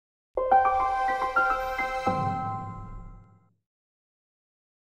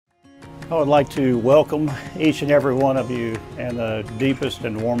I would like to welcome each and every one of you in the deepest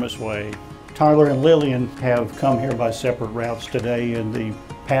and warmest way. Tyler and Lillian have come here by separate routes today in the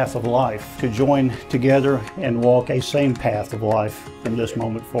path of life to join together and walk a same path of life from this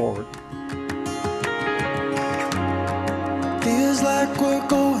moment forward. Feels like we're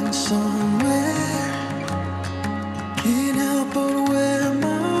going somewhere. Can't help but wear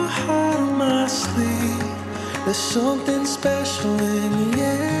my heart on my sleeve. There's something special in the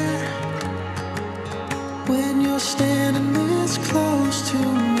air when you're standing this close to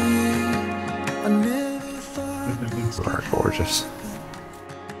me. I never thought Are gorgeous.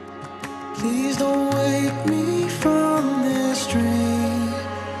 Please don't wake me from this dream.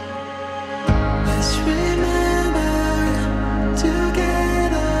 Let's remember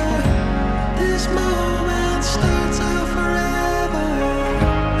together. This moment starts out forever.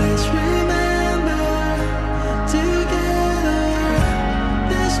 Let's remember together.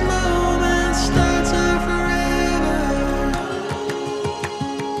 This moment starts out forever.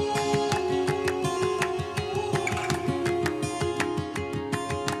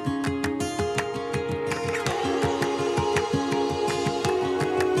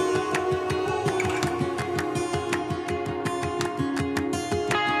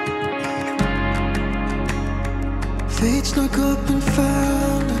 Fate snuck up and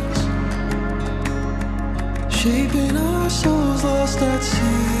found us, shaping our souls lost at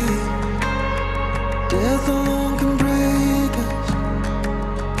sea. Death alone can break us.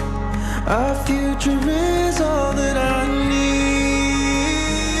 Our future is all that I need.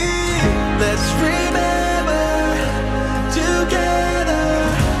 Let's remember together.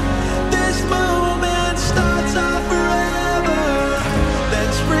 This moment starts out forever.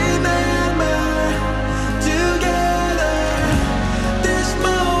 Let's remember.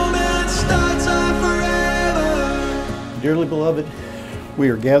 Dearly beloved, we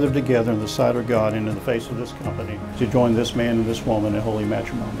are gathered together in the sight of God and in the face of this company to join this man and this woman in holy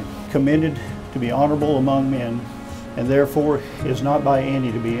matrimony, commended to be honorable among men, and therefore is not by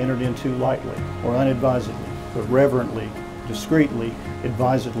any to be entered into lightly or unadvisedly, but reverently, discreetly,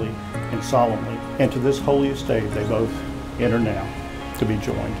 advisedly, and solemnly. And to this holy estate they both enter now to be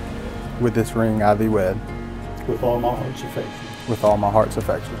joined. With this ring I thee wed. With all my heart's affection. With all my heart's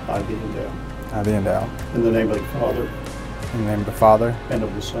affection. I thee endow. I thee endow. In the name of the Father, in the name of the Father, and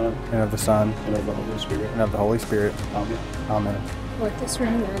of the Son, and of the Son, and of the Holy Spirit. and of the Holy Spirit. Amen. Amen. With this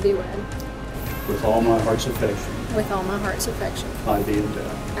ring I thee wed. With all my heart's affection. With all my heart's affection. I thee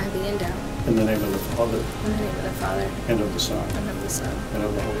endow. I thee endow. In the name of the Father, In the name of the Father, and of the Son, and of the Son, and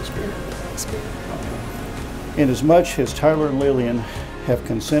of the Holy and Spirit. of the Holy Spirit. Amen. Inasmuch as Tyler and Lillian have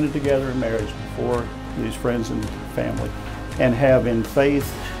consented together in marriage before these friends and family, and have in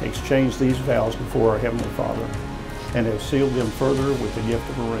faith exchanged these vows before our Heavenly Father, and have sealed them further with the gift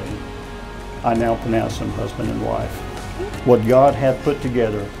of a ring, I now pronounce them husband and wife. What God hath put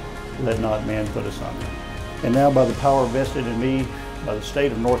together, let not man put asunder. And now by the power vested in me by the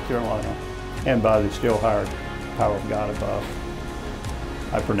state of North Carolina, and by the still higher power of God above,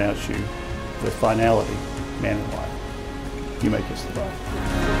 I pronounce you with finality, man and wife. You may kiss the bride.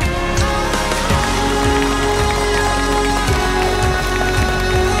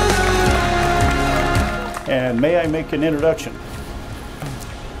 And may I make an introduction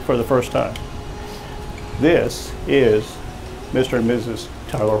for the first time. This is Mr. and Mrs.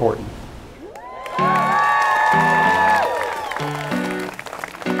 Tyler Horton.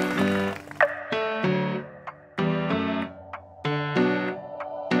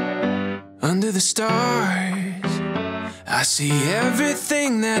 Under the stars, I see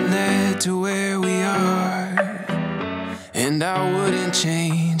everything that led to where we are. And I wouldn't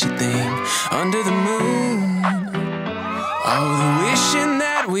change a thing. Under the moon, all the wishing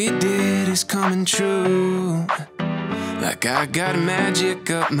that we did is coming true. Like I got magic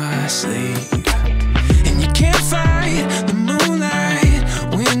up my sleeve. And you can't fight the moonlight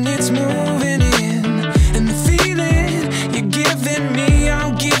when it's moving in. And the feeling you're giving me,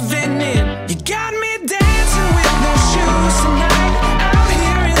 I'm giving in. You got me dancing with no shoes tonight, out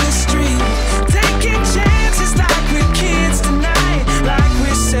here in the street, taking chances like we're kids tonight, like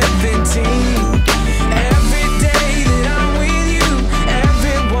we're 17. Every day that I'm with you,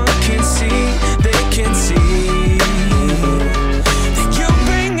 everyone can see, they can see that you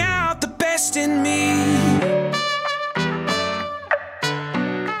bring out the best in me.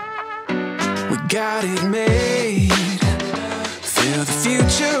 We got it made. Fill the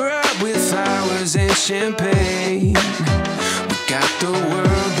future up with flowers and champagne. We got the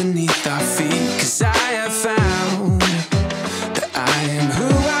world beneath our feet, 'cause I have found that I am who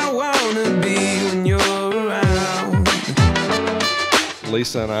I wanna be when you're around.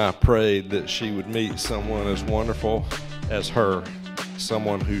 Lisa and I prayed that she would meet someone as wonderful as her,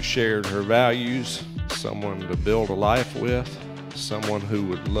 someone who shared her values, someone to build a life with, someone who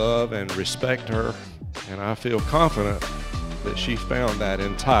would love and respect her, and I feel confident that she found that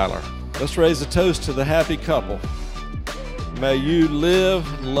in Tyler. Let's raise a toast to the happy couple. May you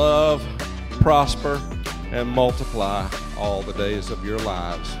live, love, prosper, and multiply all the days of your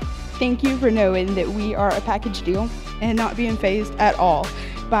lives. Thank you for knowing that we are a package deal and not being fazed at all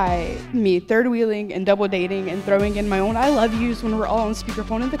by me third wheeling and double dating and throwing in my own I love yous when we're all on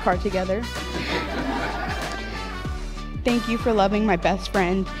speakerphone in the car together. Thank you for loving my best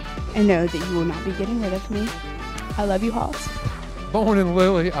friend and know that you will not be getting rid of me. I love you, Hoss. Bowen and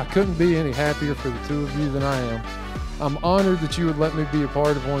Lily, I couldn't be any happier for the two of you than I am. I'm honored that you would let me be a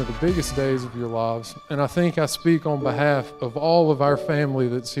part of one of the biggest days of your lives, and I think I speak on behalf of all of our family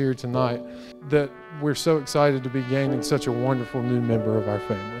that's here tonight that we're so excited to be gaining such a wonderful new member of our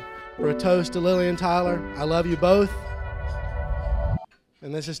family. For a toast to Lily and Tyler, I love you both,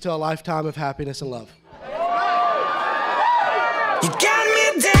 and this is to a lifetime of happiness and love. You got